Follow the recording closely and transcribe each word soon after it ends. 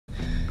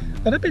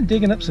But I've been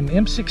digging up some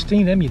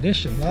M16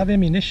 ammunition, live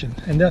ammunition,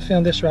 and I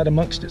found this right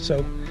amongst it.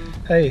 So,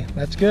 hey,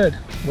 that's good.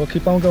 We'll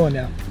keep on going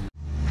now.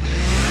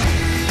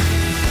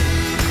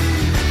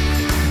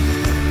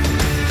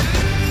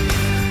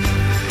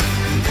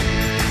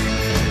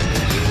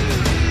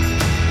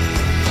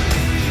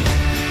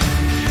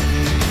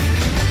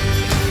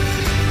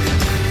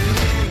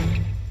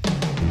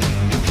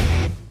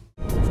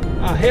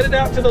 Headed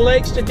out to the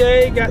lakes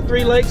today. Got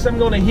 3 lakes I'm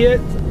going to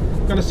hit.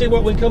 Going to see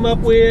what we come up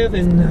with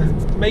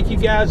and make you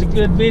guys a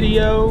good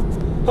video.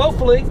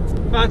 Hopefully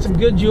find some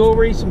good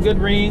jewelry, some good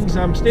rings.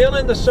 I'm still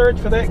in the search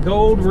for that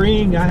gold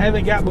ring. I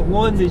haven't got but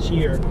one this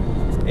year,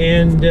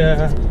 and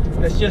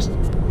it's just,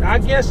 I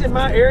guess in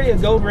my area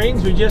gold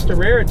rings are just a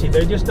rarity.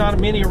 They're just not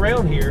many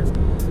around here,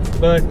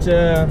 but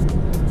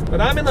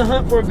I'm in the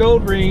hunt for a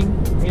gold ring,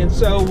 and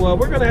so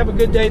we're going to have a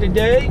good day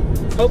today.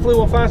 Hopefully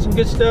we'll find some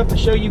good stuff to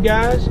show you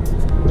guys.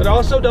 But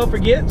also don't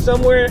forget,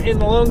 somewhere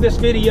along this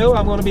video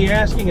I'm going to be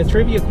asking a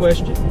trivia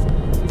question,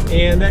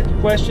 and that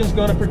question is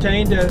going to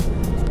pertain to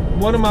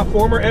one of my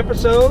former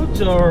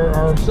episodes,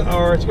 or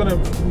it's going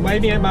to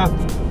maybe in my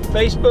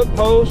Facebook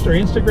post or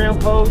Instagram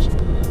post,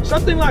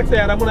 something like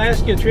that. I'm going to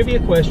ask you a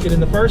trivia question,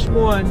 and the first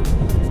one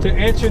to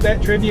answer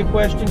that trivia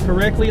question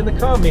correctly in the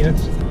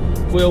comments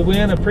will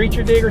win a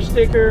Preacher Digger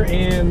sticker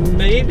and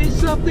maybe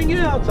something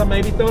else. I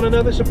may be throwing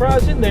another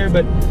surprise in there,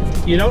 but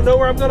you don't know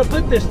where I'm going to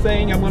put this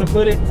thing. I'm going to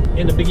put it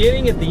in the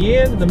beginning, at the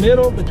end, in the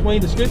middle,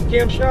 between the scoop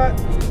cam shot.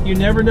 You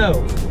never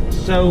know.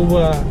 So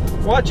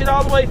watch it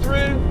all the way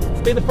through.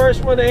 Be the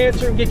first one to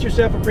answer and get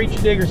yourself a Preacher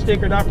Digger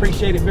sticker, and I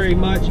appreciate it very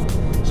much.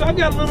 So I've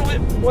got a little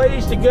bit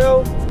ways to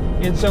go,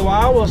 and so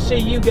I will see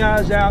you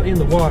guys out in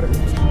the water.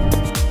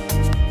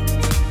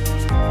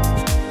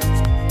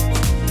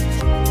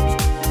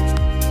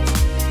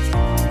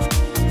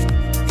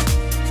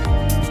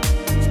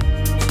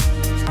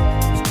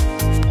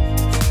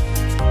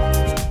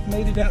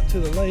 Out to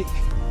the lake.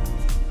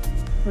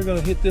 We're going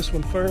to hit this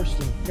one first,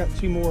 and got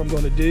 2 more I'm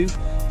going to do.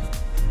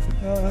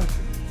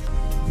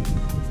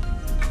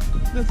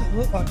 Doesn't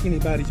look like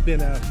anybody's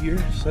been out here,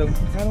 so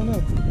I don't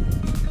know.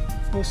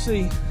 We'll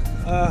see.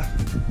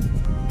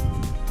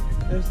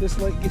 This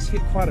lake gets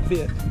hit quite a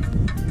bit,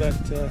 but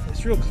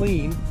it's real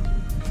clean,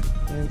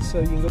 and so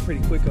you can go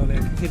pretty quick on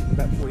it. Hit it in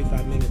about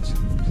 45 minutes.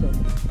 So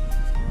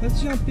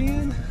let's jump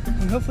in,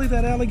 and hopefully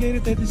that alligator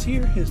that is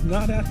here is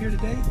not out here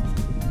today.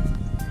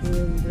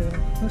 And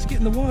let's get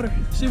in the water,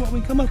 see what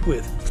we can come up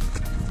with.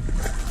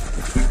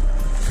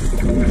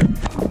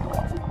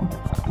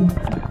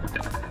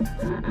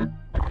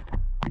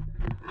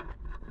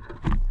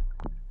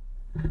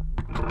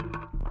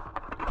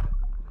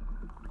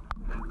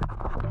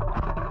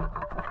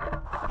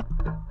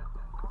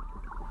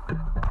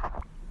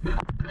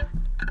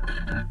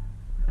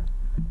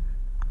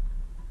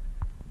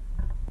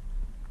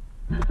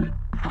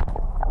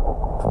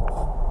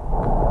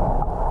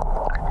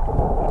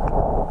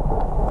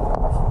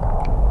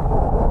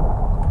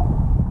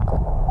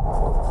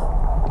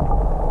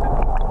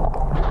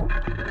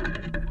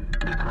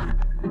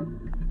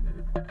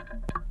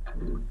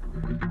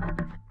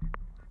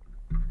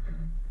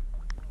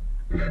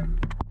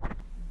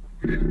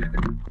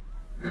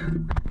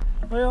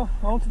 Well,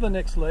 on to the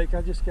next lake.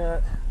 I just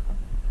got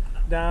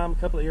dime, a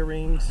couple of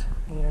earrings,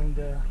 and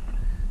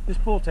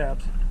just pull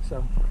tabs.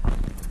 So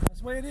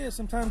that's the way it is.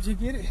 Sometimes you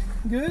get it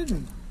good.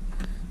 And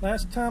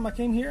last time I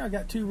came here, I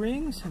got 2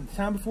 rings, and the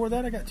time before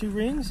that, I got 2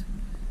 rings,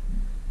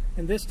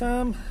 and this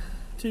time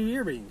 2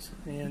 earrings.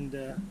 And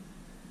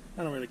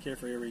I don't really care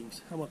for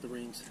earrings. I want the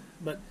rings.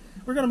 But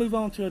we're going to move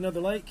on to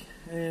another lake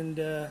and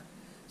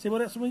see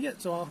what else we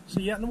get. So I'll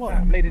see you out in the water.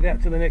 I made it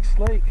out to the next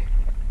lake,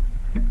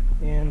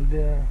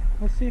 and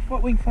let's see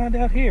what we can find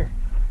out here.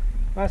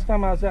 Last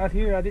time I was out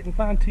here, I didn't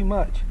find too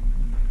much.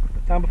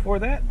 The time before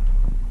that,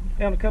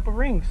 found a couple of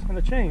rings and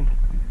a chain.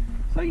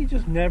 So you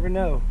just never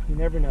know. You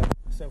never know.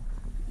 So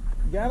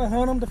you gotta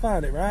hunt them to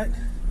find it, right?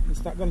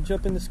 It's not going to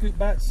jump in the scoop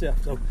by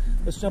itself. So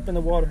let's jump in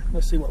the water.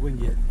 Let's see what we can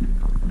get.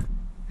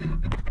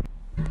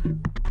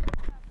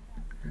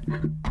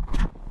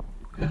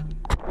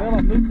 Well,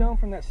 I moved on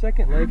from that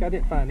second lake. I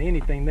didn't find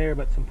anything there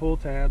but some pull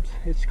tabs.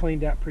 It's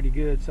cleaned out pretty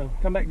good. So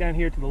come back down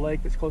here to the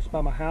lake that's close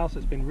by my house.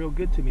 It's been real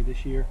good to me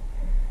this year.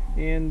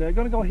 And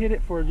gonna go hit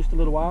it for just a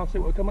little while and see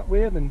what we come up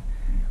with. And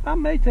I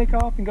may take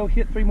off and go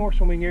hit 3 more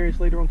swimming areas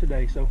later on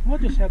today. So we'll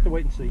just have to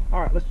wait and see.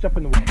 All right, let's jump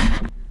in the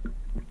water.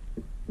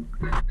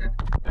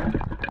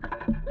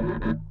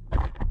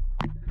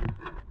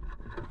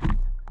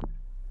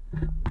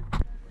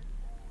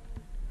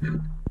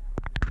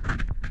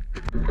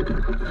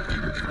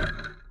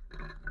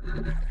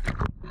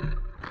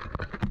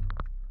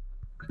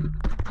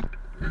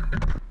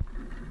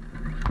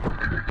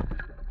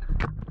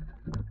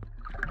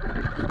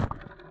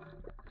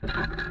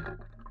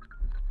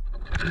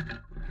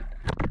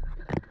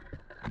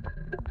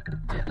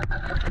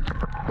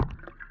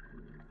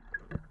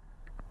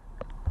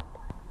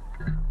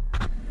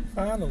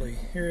 Finally,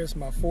 here is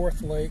my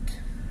 4th lake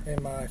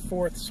and my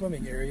 4th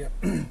swimming area,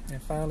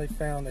 and finally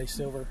found a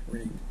silver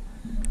ring.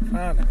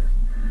 Finally.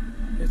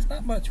 It's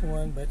not much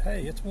one, but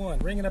hey, it's one.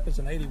 Ringing up as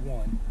an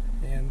 81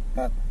 and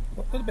about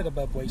a little bit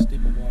above waist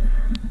deep of water.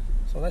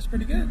 So that's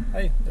pretty good.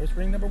 Hey, there's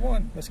ring number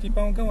one. Let's keep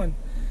on going.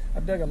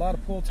 I've dug a lot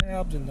of pull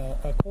tabs and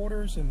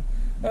quarters and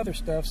other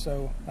stuff,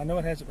 so I know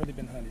it hasn't really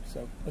been hunted.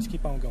 So let's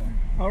keep on going.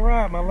 All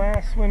right, my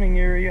last swimming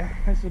area.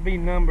 This will be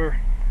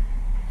number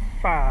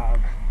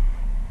 5.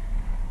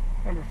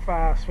 Number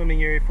 5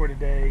 swimming area for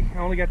today. I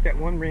only got that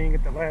one ring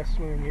at the last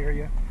swimming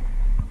area,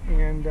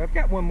 and I've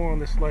got one more on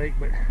this lake,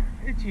 but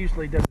it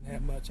usually doesn't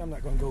have much. I'm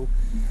not going to go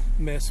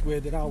mess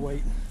with it. I'll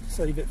wait,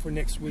 save it for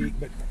next week.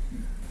 But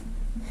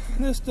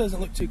this doesn't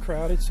look too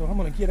crowded, so I'm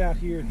going to get out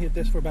here and hit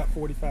this for about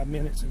 45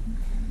 minutes. And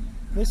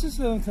this is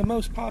the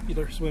most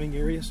popular swimming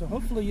area, so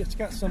hopefully it's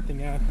got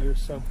something out here.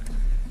 So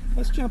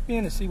let's jump in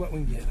and see what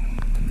we can get.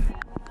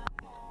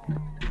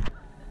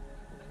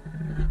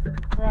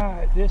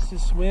 Right, this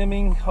is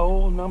swimming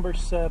hole number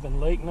 7,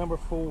 lake number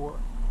 4.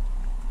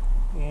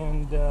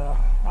 And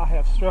I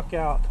have struck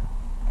out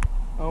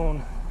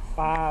on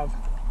five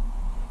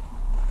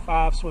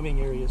swimming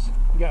areas.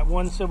 We got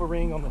one silver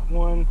ring on the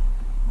one,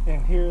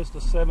 and here's the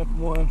 7th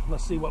one.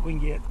 Let's see what we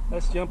can get.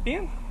 Let's jump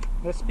in.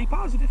 Let's be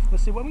positive.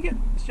 Let's see what we get.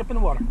 Let's jump in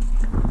the water.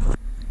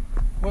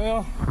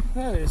 Well,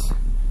 that is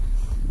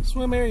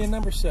swim area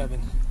number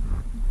 7,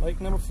 lake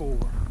number 4.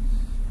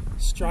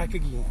 Strike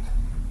again.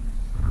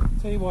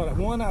 Tell you what,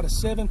 1 out of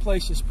 7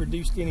 places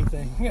produced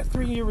anything. We got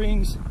 3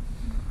 earrings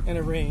and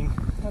a ring.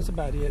 That's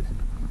about it.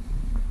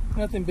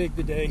 Nothing big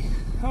today.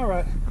 All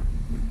right,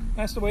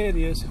 that's the way it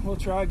is. We'll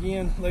try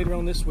again later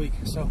on this week.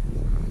 So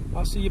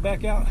I'll see you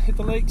back out at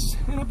the lakes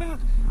in about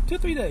 2 or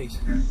 3 days.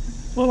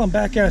 Well, I'm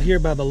back out here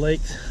by the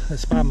lake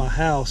that's by my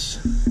house,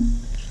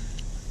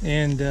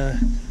 and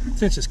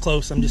since it's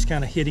close, I'm just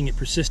kind of hitting it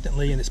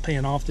persistently, and it's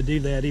paying off to do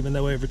that, even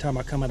though every time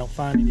I come I don't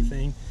find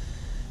anything.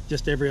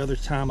 Just every other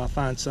time I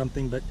find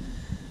something, but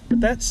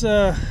that's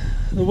the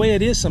way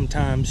it is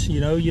sometimes.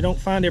 You know, you don't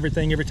find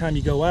everything every time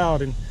you go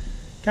out, and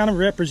kind of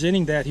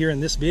representing that here in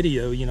this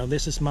video. You know,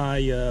 this is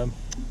my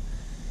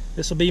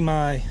this will be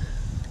my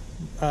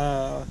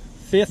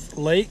 5th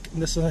lake.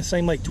 This is the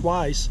same lake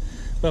twice,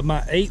 but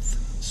my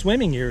 8th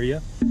swimming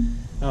area.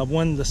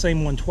 Won the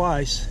same one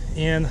twice,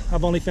 and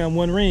I've only found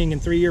 1 ring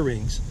and 3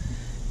 earrings.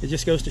 It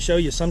just goes to show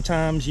you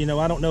sometimes, you know,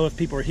 I don't know if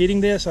people are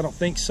hitting this. I don't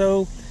think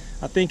so.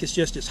 I think it's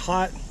just, it's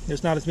hot.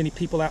 There's not as many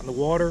people out in the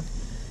water,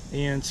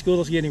 and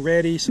school is getting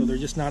ready, so there's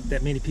just not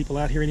that many people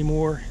out here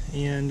anymore.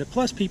 And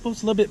plus people,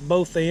 it's a little bit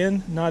both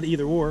and, not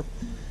either or.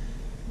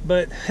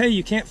 But hey,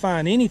 you can't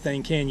find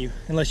anything, can you,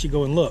 unless you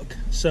go and look.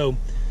 So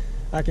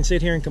I can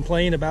sit here and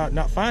complain about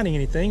not finding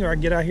anything, or I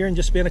can get out here and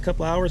just spend a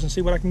couple hours and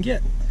see what I can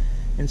get.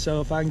 And so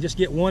if I can just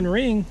get 1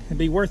 ring, it'd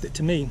be worth it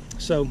to me.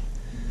 So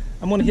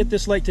I'm going to hit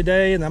this lake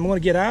today, and I'm going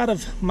to get out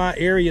of my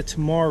area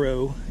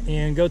tomorrow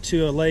and go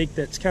to a lake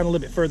that's kind of a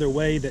little bit further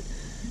away that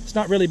it's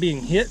not really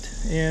being hit.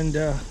 And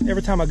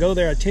every time I go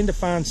there, I tend to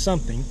find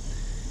something.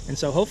 And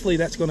so hopefully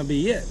that's going to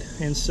be it.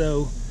 And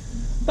so,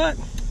 but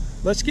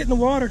let's get in the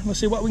water. Let's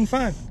see what we can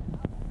find.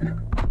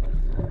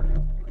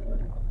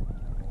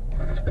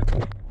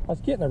 I was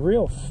getting a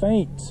real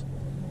faint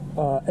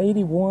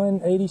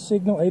 81, 80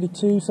 signal,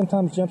 82,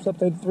 sometimes jumps up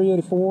to 83,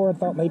 84. I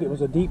thought maybe it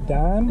was a deep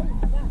dime.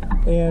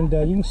 And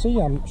you can see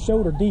I'm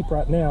shoulder deep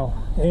right now.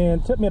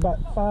 And it took me about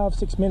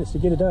 5-6 minutes to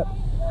get it up.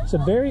 It's a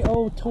very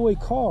old toy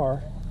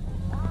car.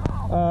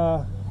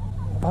 I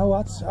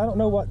don't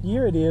know what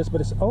year it is,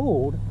 but it's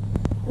old.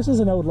 This is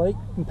an old lake,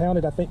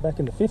 impounded I think back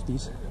in the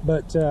 50s.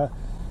 But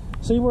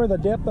see where the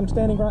depth I'm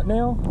standing right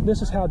now?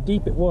 This is how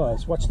deep it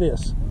was. Watch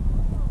this.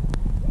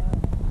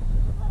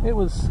 It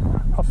was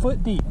a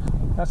foot deep.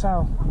 That's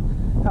how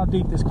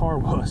deep this car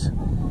was.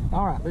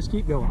 All right, let's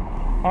keep going.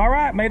 All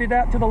right, made it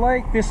out to the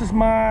lake. This is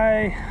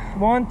my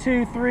 1,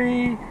 2,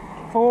 3,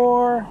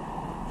 4,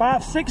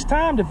 5, 6th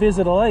time to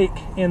visit a lake,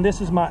 and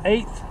this is my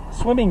 8th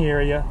swimming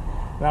area,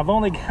 and I've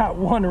only got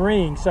 1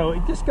 ring, so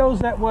it just goes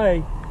that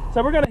way.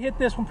 So we're gonna hit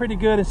this one pretty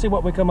good and see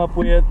what we come up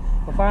with.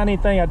 If I find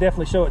anything, I'll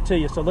definitely show it to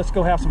you. So let's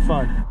go have some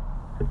fun.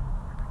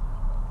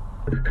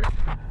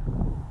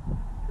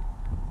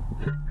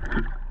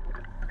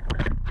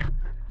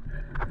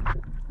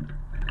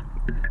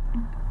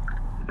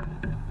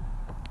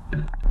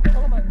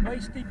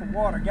 Waist deep of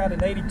water, got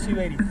an 82,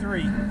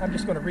 83. I'm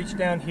just going to reach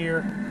down here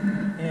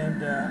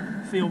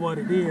and feel what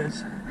it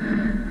is.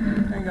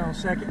 Hang on a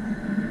second.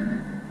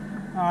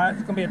 All right,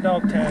 it's going to be a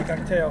dog tag, I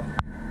can tell.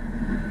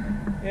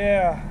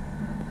 Yeah,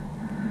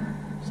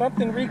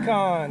 something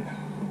recon.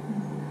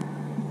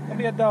 It'll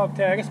be a dog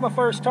tag. It's my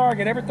first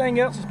target. Everything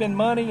else has been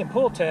money and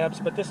pull tabs,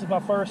 but this is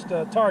my first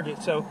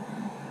target. So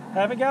I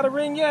haven't got a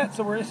ring yet,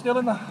 so we're still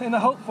in the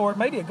hope for it.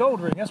 Maybe a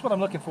gold ring. That's what I'm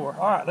looking for.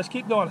 All right, let's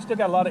keep going. I still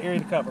got a lot of area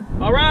to cover.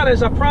 All right,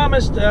 as I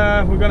promised,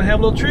 we're going to have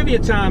a little trivia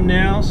time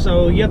now.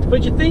 So you have to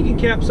put your thinking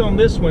caps on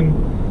this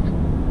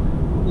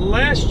one.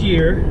 Last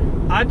year,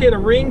 I did a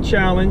ring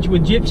challenge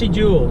with Gypsy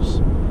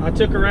Jules. I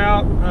took her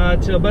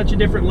out to a bunch of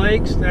different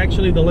lakes,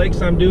 actually the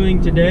lakes I'm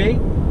doing today.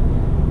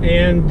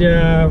 And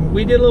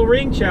we did a little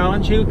ring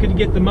challenge. Who could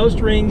get the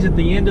most rings at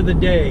the end of the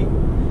day?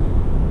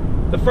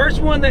 The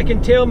first one that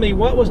can tell me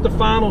what was the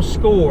final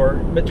score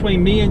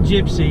between me and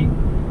Gypsy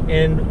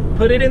and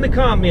put it in the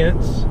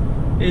comments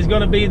is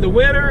going to be the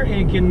winner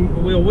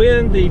and will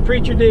win the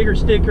Preacher Digger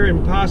sticker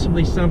and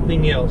possibly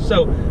something else.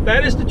 So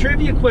that is the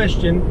trivia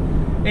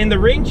question. In the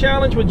ring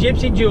challenge with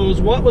Gypsy Jules,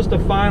 what was the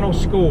final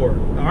score?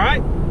 All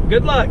right,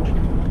 good luck.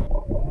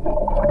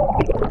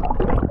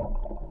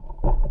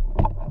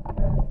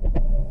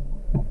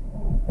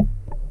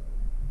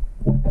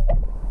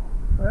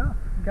 Well,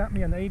 got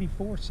me an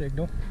 84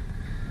 signal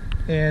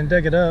and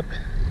dug it up.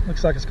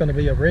 Looks like it's going to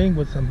be a ring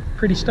with some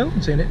pretty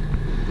stones in it.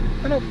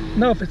 I don't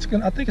know if it's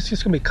going to, I think it's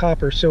just going to be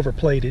copper, silver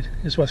plated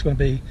is what it's going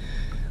to be.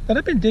 But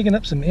I've been digging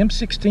up some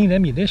M16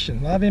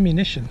 ammunition, live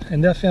ammunition,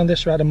 and I found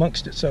this right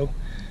amongst it. So,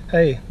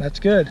 hey, that's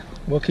good.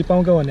 We'll keep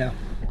on going now.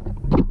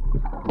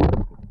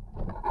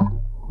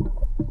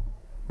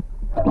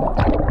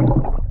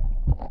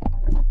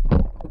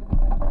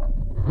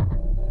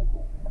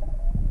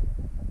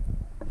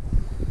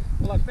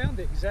 Well, I found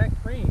the exact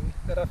ring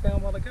that I found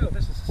a while ago.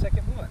 This is the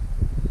second one.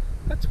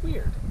 That's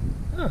weird.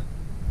 Huh.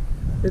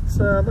 It's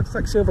looks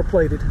like silver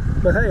plated,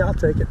 but hey, I'll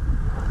take it.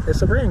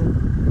 It's a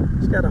ring.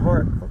 It's got a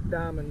heart,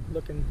 diamond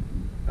looking.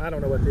 I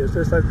don't know what it is.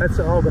 That's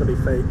all going to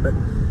be fake, but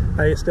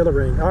hey, it's still a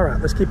ring. All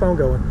right, let's keep on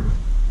going.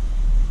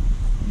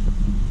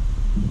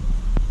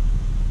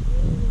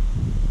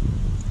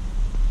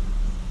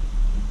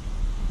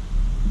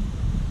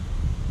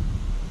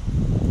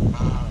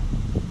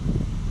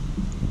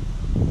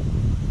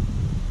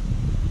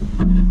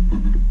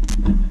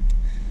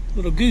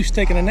 Little goose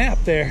taking a nap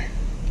there.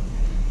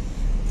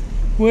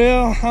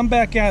 Well, I'm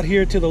back out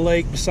here to the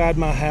lake beside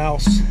my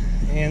house,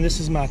 and this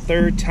is my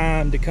third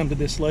time to come to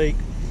this lake.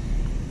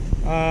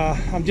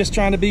 I'm just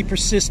trying to be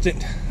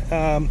persistent.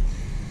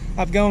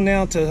 I've gone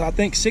now to, I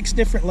think, 6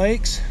 different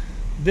lakes,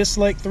 this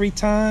lake 3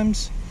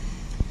 times,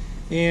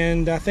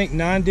 and I think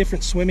 9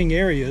 different swimming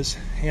areas,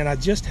 and I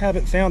just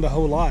haven't found a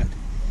whole lot.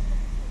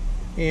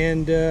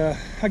 And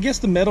I guess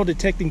the metal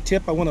detecting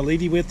tip I want to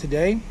leave you with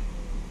today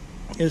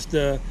is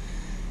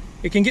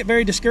it can get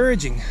very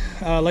discouraging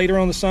later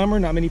on in the summer.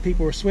 Not many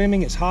people are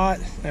swimming. It's hot,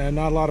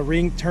 not a lot of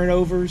ring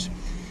turnovers,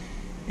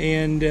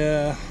 and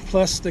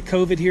plus the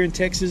COVID here in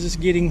Texas is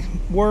getting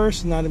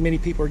worse. Not many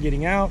people are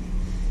getting out.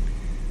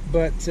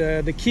 But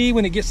the key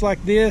when it gets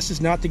like this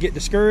is not to get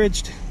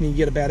discouraged. You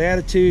get a bad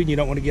attitude, you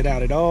don't want to get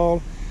out at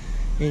all,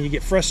 and you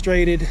get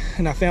frustrated.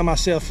 And I found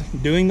myself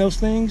doing those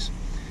things.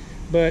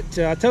 But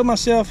I told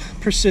myself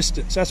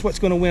persistence. That's what's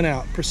going to win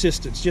out.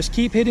 Persistence. Just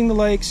keep hitting the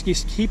lakes.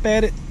 Just keep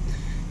at it.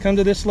 Come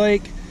to this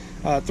lake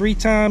 3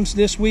 times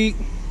this week,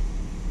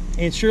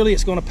 and surely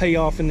it's going to pay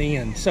off in the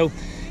end. So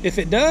if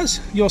it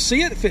does, you'll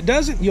see it. If it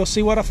doesn't, you'll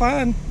see what I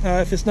find,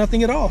 if it's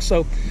nothing at all.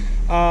 So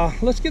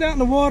let's get out in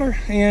the water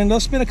and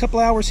let's spend a couple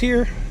hours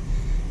here,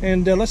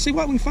 and let's see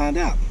what we find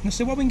out. Let's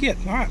see what we can get.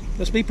 All right,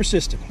 let's be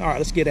persistent. All right,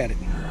 let's get at it.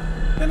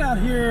 Been out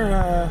here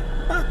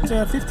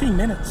about 15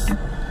 minutes,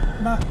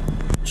 about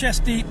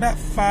chest deep, about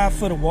 5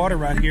 foot of water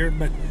right here,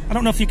 but I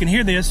don't know if you can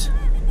hear this.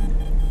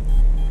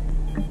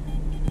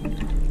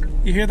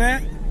 You hear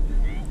that?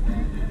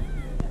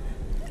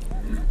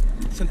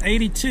 It's an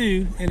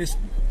 82, and it's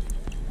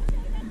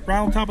right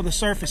on top of the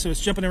surface, so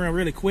it's jumping around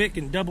really quick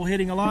and double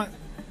hitting a lot.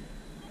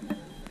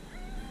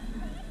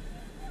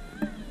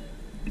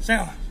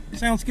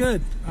 Sounds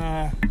good.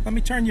 Let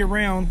me turn you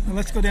around, and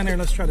let's go down there and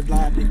let's try to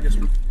live dig this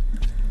one.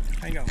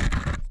 Hang on.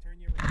 Turn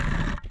you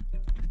around.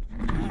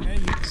 Oh, man,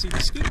 you can see the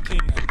scoop can.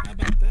 How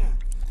about that?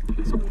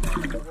 Let's go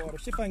down in the water.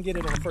 See if I can get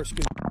it on the first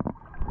scoop.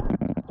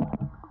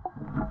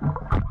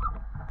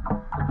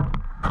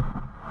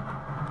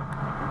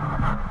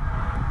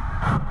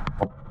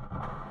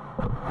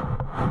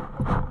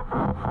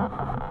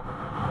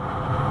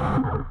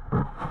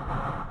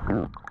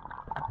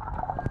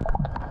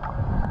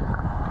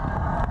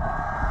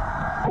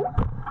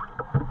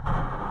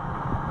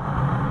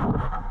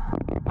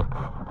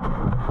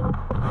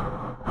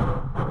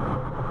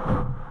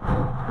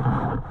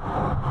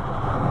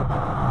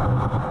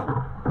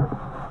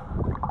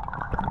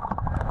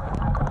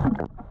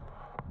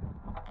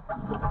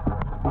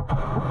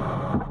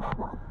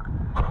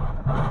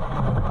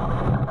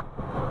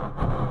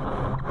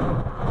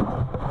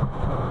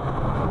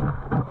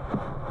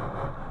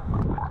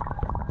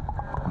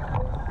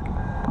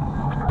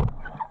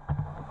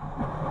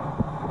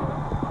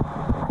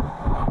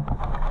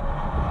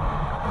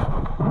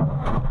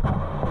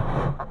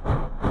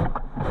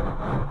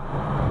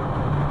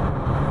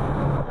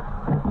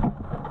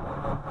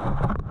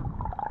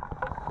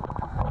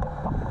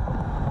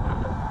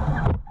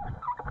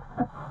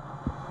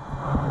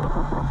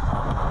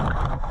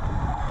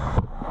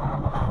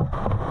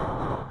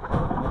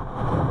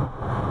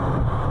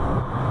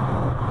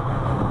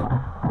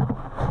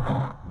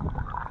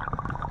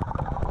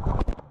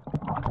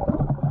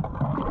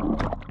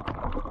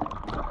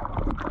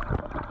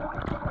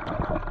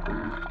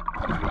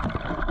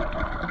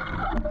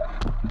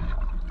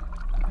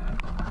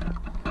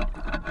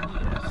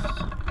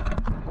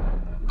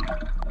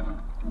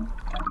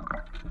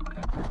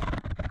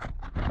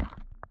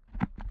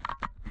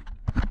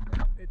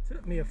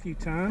 me a few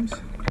times.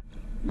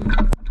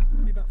 Took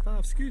me about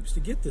 5 scoops to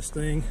get this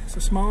thing. It's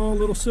a small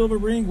little silver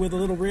ring with a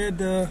little red,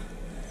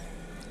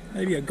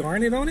 maybe a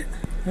garnet on it.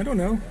 I don't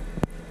know.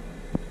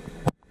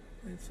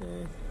 It's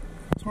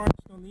tarnished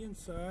on the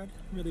inside,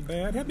 really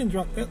bad. Haven't been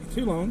dropped that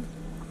too long.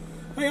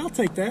 Hey, I'll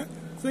take that.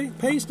 See, it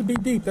pays to be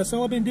deep. That's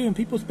all I've been doing.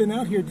 People's been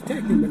out here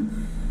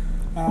detecting,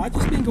 but I've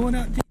just been going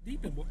out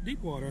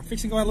deep water. I'm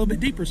fixing to go out a little bit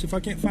deeper, so if I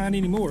can't find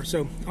any more.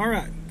 So, all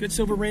right, good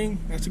silver ring.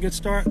 That's a good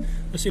start.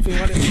 Let's see if we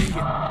can let it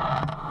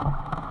get.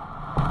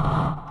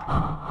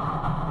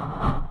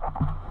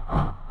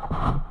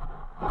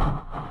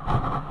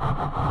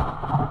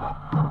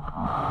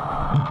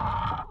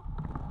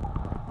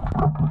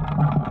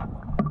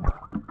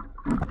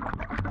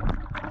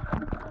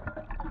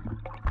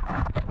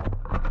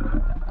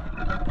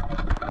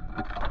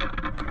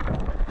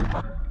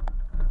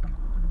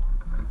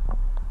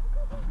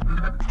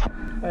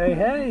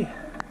 Hey,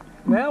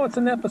 now it's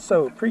an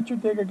episode. Preacher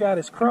Digger got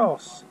his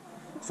cross.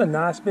 It's a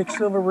nice big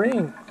silver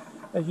ring.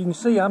 As you can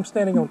see, I'm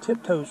standing on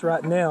tiptoes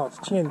right now. It's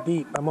chin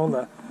deep. I'm on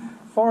the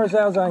far as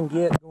out as I can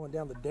get, going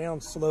down the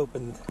down slope,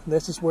 and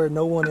this is where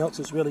no one else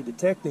is really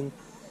detecting.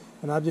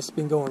 And I've just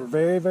been going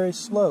very, very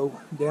slow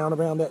down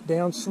around that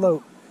down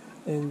slope,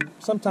 and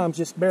sometimes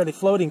just barely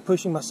floating,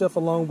 pushing myself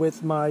along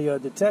with my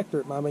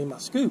detector, my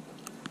scoop.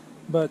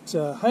 But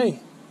hey,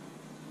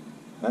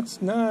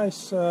 that's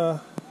nice.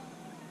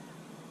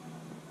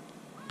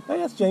 Hey,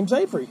 that's James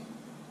Avery.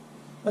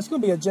 That's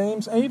going to be a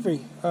James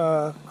Avery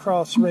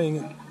cross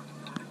ring.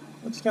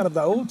 It's kind of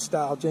the old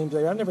style James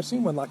Avery. I've never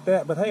seen one like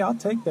that, but hey, I'll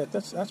take that.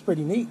 That's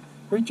pretty neat.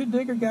 Preacher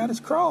Digger got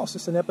his cross.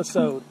 It's an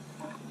episode.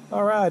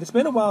 All right, it's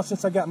been a while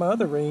since I got my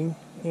other ring,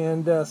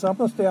 and so I'm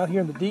going to stay out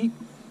here in the deep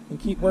and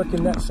keep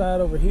working that side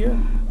over here.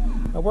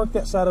 I worked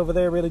that side over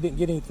there, really didn't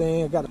get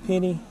anything. I got a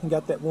penny and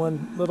got that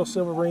one little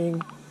silver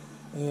ring,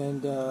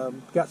 and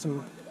got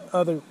some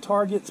other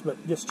targets,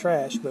 but just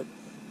trash. But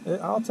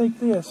I'll take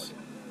this.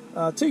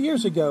 2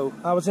 years ago,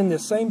 I was in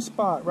this same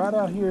spot right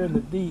out here in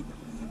the deep.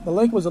 The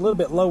lake was a little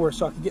bit lower,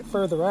 so I could get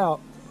further out.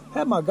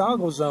 Had my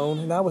goggles on,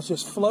 and I was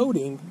just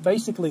floating,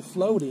 basically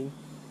floating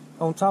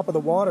on top of the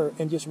water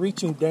and just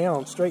reaching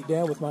down, straight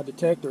down with my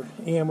detector.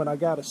 And when I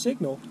got a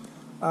signal,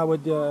 I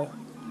would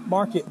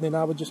mark it, and then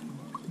I would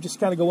just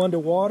kind of go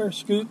underwater,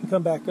 scoop, and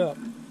come back up.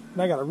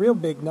 And I got a real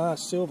big,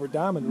 nice silver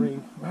diamond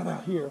ring right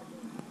out here.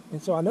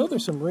 And so I know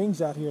there's some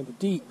rings out here in the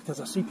deep because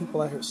I see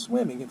people out here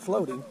swimming and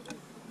floating.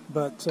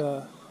 But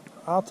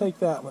I'll take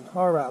that one.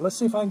 All right, let's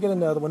see if I can get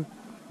another one.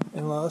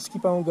 And let's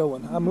keep on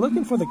going. I'm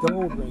looking for the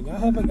gold ring. I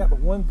haven't got but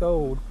one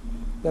gold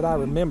that I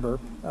remember.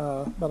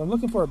 But I'm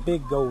looking for a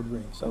big gold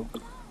ring. So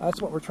that's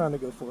what we're trying to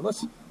go for.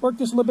 Let's work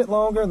this a little bit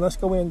longer and let's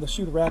go in to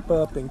shoot a wrap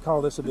up and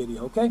call this a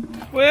video, okay?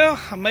 Well,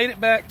 I made it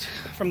back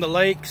from the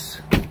lakes.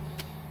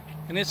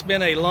 And it's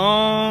been a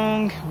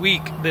long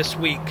week this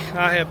week.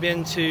 I have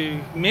been to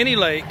many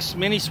lakes,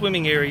 many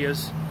swimming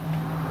areas,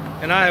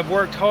 and I have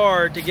worked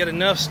hard to get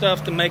enough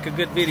stuff to make a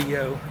good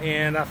video.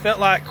 And I felt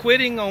like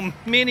quitting on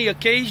many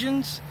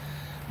occasions,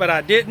 but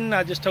I didn't.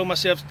 I just told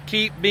myself to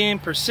keep being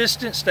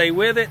persistent, stay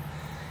with it,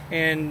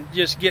 and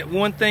just get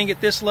one thing at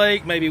this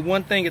lake, maybe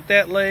one thing at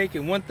that lake,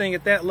 and one thing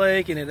at that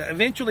lake, and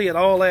eventually it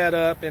all add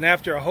up. And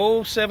after a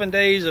whole 7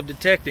 days of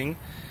detecting,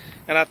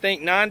 and I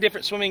think 9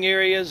 different swimming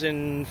areas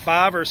and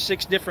 5 or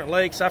 6 different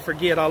lakes, I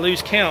forget, I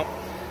lose count.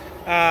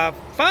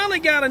 Finally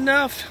got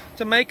enough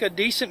to make a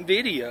decent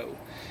video.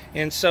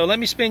 And so let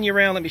me spin you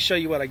around, let me show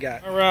you what I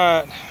got. All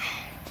right,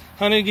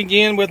 hunting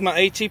again with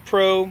my AT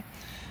Pro,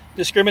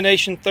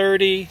 discrimination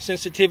 30,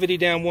 sensitivity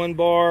down 1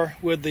 bar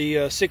with the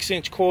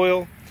 6-inch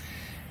coil.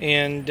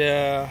 And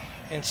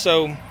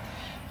so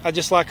I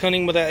just like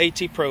hunting with that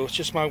AT Pro. It's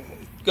just my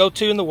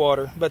go-to in the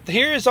water. But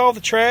here is all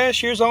the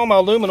trash, here's all my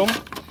aluminum.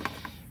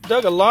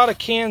 Dug a lot of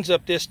cans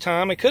up this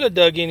time. I could have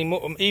dug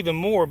even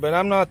more, but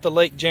I'm not the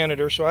lake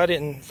janitor, so I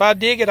didn't. If I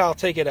dig it, I'll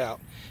take it out.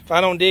 If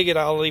I don't dig it,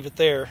 I'll leave it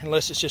there,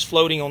 unless it's just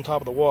floating on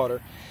top of the water.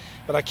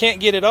 But I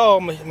can't get it all.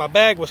 My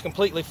bag was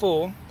completely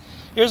full.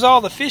 Here's all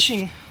the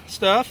fishing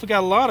stuff. We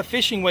got a lot of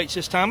fishing weights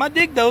this time. I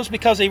dig those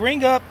because they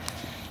ring up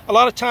a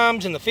lot of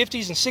times in the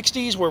 50s and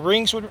 60s where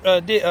rings would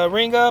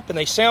ring up, and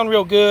they sound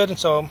real good, and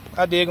so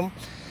I dig them.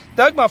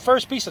 Dug my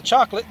first piece of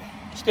chocolate.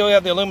 Still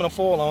have the aluminum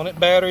foil on it.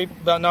 Battery,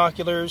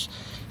 binoculars.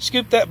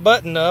 Scoop that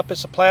button up.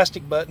 It's a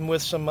plastic button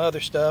with some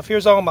other stuff.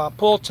 Here's all my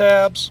pull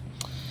tabs.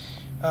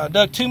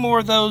 Dug 2 more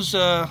of those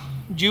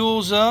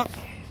jewels up.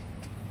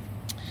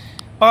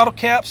 Bottle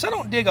caps. I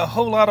don't dig a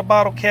whole lot of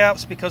bottle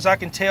caps because I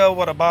can tell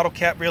what a bottle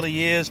cap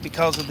really is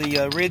because of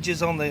the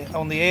ridges on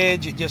the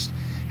edge. It just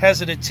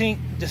has a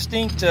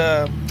distinct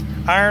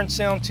iron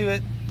sound to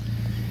it.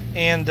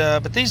 And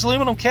but these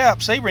aluminum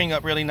caps, they ring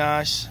up really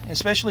nice,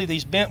 especially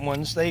these bent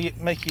ones. They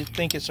make you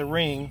think it's a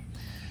ring.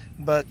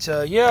 But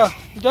yeah,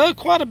 dug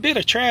quite a bit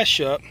of trash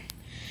up.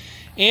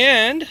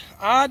 And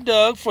I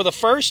dug for the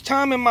first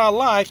time in my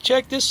life,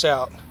 check this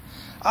out.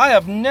 I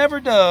have never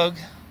dug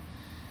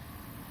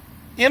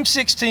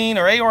M16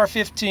 or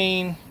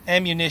AR-15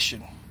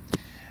 ammunition.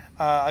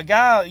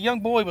 A young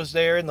boy was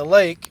there in the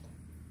lake,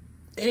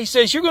 And he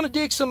says, "You're going to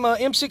dig some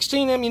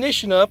M16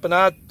 ammunition up," and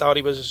I thought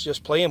he was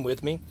just playing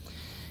with me.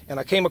 And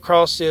I came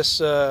across this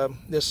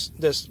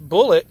this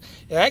bullet.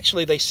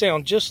 Actually, they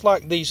sound just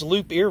like these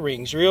loop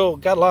earrings.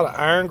 Got a lot of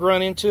iron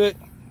grunt into it,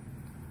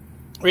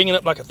 ringing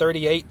up like a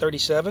 38,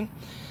 37.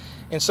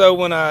 And so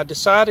when I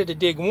decided to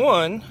dig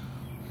one,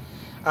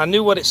 I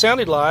knew what it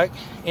sounded like.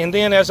 And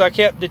then as I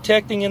kept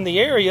detecting in the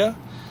area,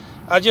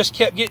 I just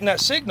kept getting that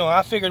signal.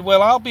 I figured,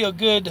 well, I'll be a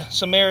good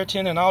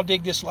Samaritan and I'll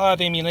dig this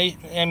live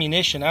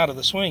ammunition out of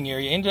the swing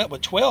area. Ended up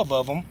with 12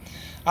 of them.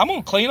 I'm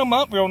going to clean them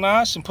up real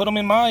nice and put them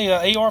in my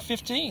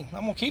AR-15.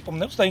 I'm going to keep them.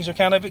 Those things are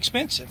kind of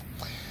expensive.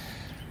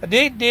 I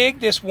did dig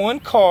this one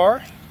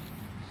car.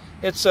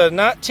 It's a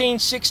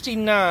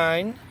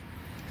 1969.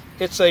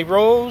 It's a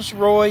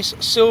Rolls-Royce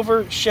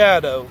Silver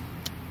Shadow.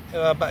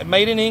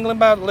 Made in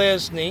England by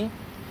Lesney.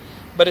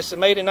 But it's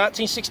made in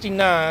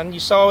 1969. You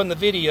saw in the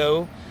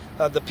video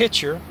the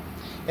picture.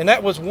 And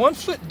that was 1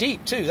 foot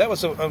deep, too. That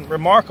was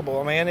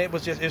remarkable, man. It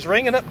was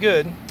ringing up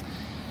good.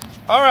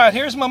 All right,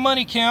 here's my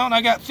money count.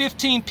 I got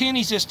 15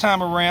 pennies this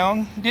time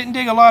around. Didn't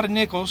dig a lot of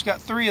nickels. Got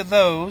 3 of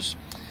those.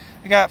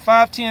 I got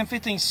 5, 10,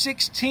 15,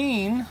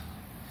 16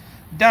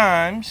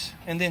 dimes.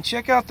 And then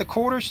check out the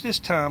quarters this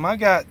time. I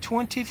got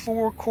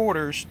 24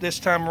 quarters this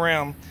time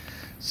around.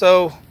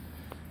 So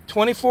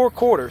 24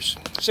 quarters,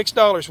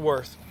 $6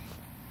 worth.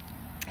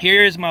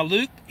 Here is my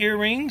loop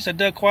earrings. I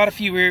dug quite a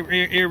few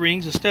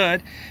earrings, a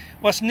stud.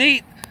 What's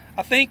neat,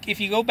 I think if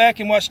you go back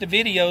and watch the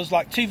videos,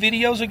 like 2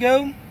 videos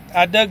ago,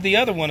 I dug the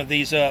other one of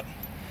these up.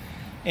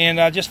 And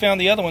I just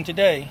found the other one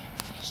today.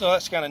 So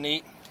that's kind of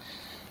neat.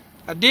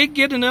 I did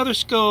get another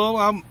skull.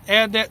 I'll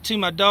add that to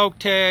my dog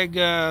tag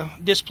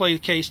display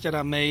case that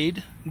I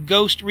made.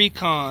 Ghost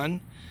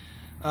Recon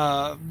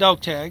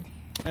dog tag.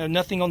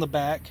 Nothing on the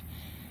back.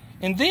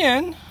 And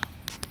then,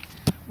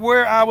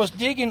 where I was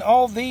digging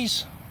all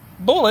these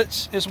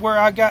bullets is where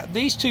I got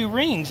these 2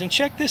 rings. And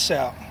check this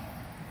out.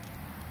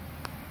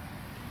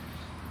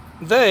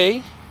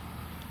 They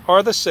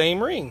are the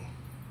same ring.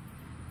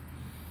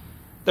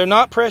 They're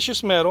not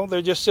precious metal.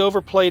 They're just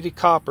silver-plated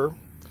copper.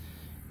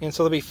 And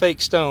so they'll be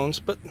fake stones.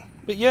 But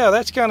yeah,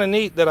 that's kind of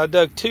neat that I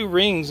dug 2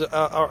 rings that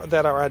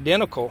are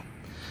identical.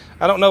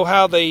 I don't know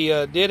how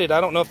they did it. I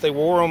don't know if they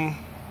wore them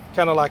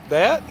kind of like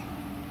that.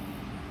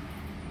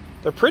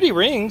 They're pretty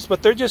rings,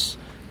 but they're just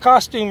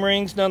costume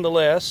rings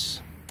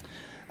nonetheless.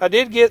 I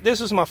did get,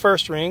 this is my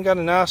first ring. Got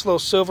a nice little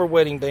silver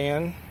wedding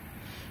band.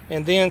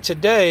 And then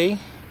today,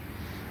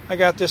 I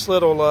got this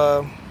little,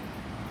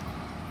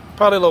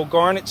 probably a little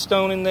garnet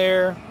stone in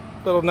there.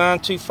 Little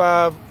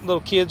 925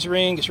 little kid's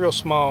ring. It's real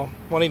small.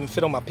 Won't even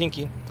fit on my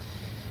pinky.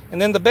 And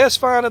then the best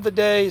find of the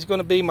day is going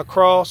to be my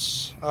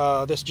cross.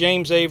 This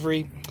James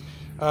Avery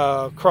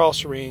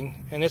cross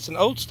ring. And it's an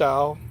old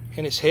style.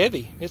 And it's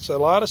heavy. It's a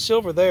lot of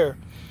silver there.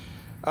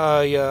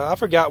 I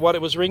forgot what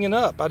it was ringing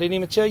up. I didn't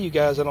even tell you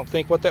guys, I don't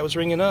think, what that was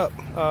ringing up.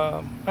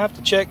 I have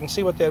to check and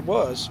see what that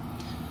was.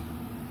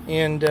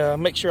 And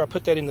make sure I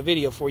put that in the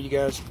video for you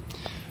guys.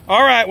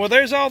 Alright, well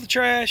there's all the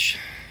trash.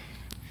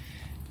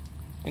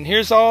 And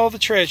here's all the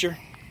treasure.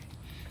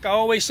 Like I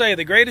always say,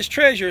 the greatest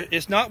treasure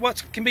is not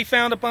what can be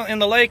found up in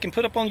the lake and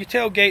put up on your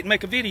tailgate and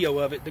make a video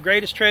of it. The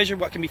greatest treasure,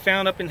 what can be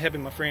found up in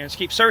heaven, my friends.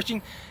 Keep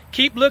searching,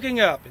 keep looking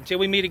up. Until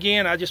we meet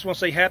again, I just want to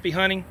say happy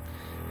hunting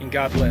and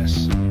God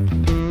bless.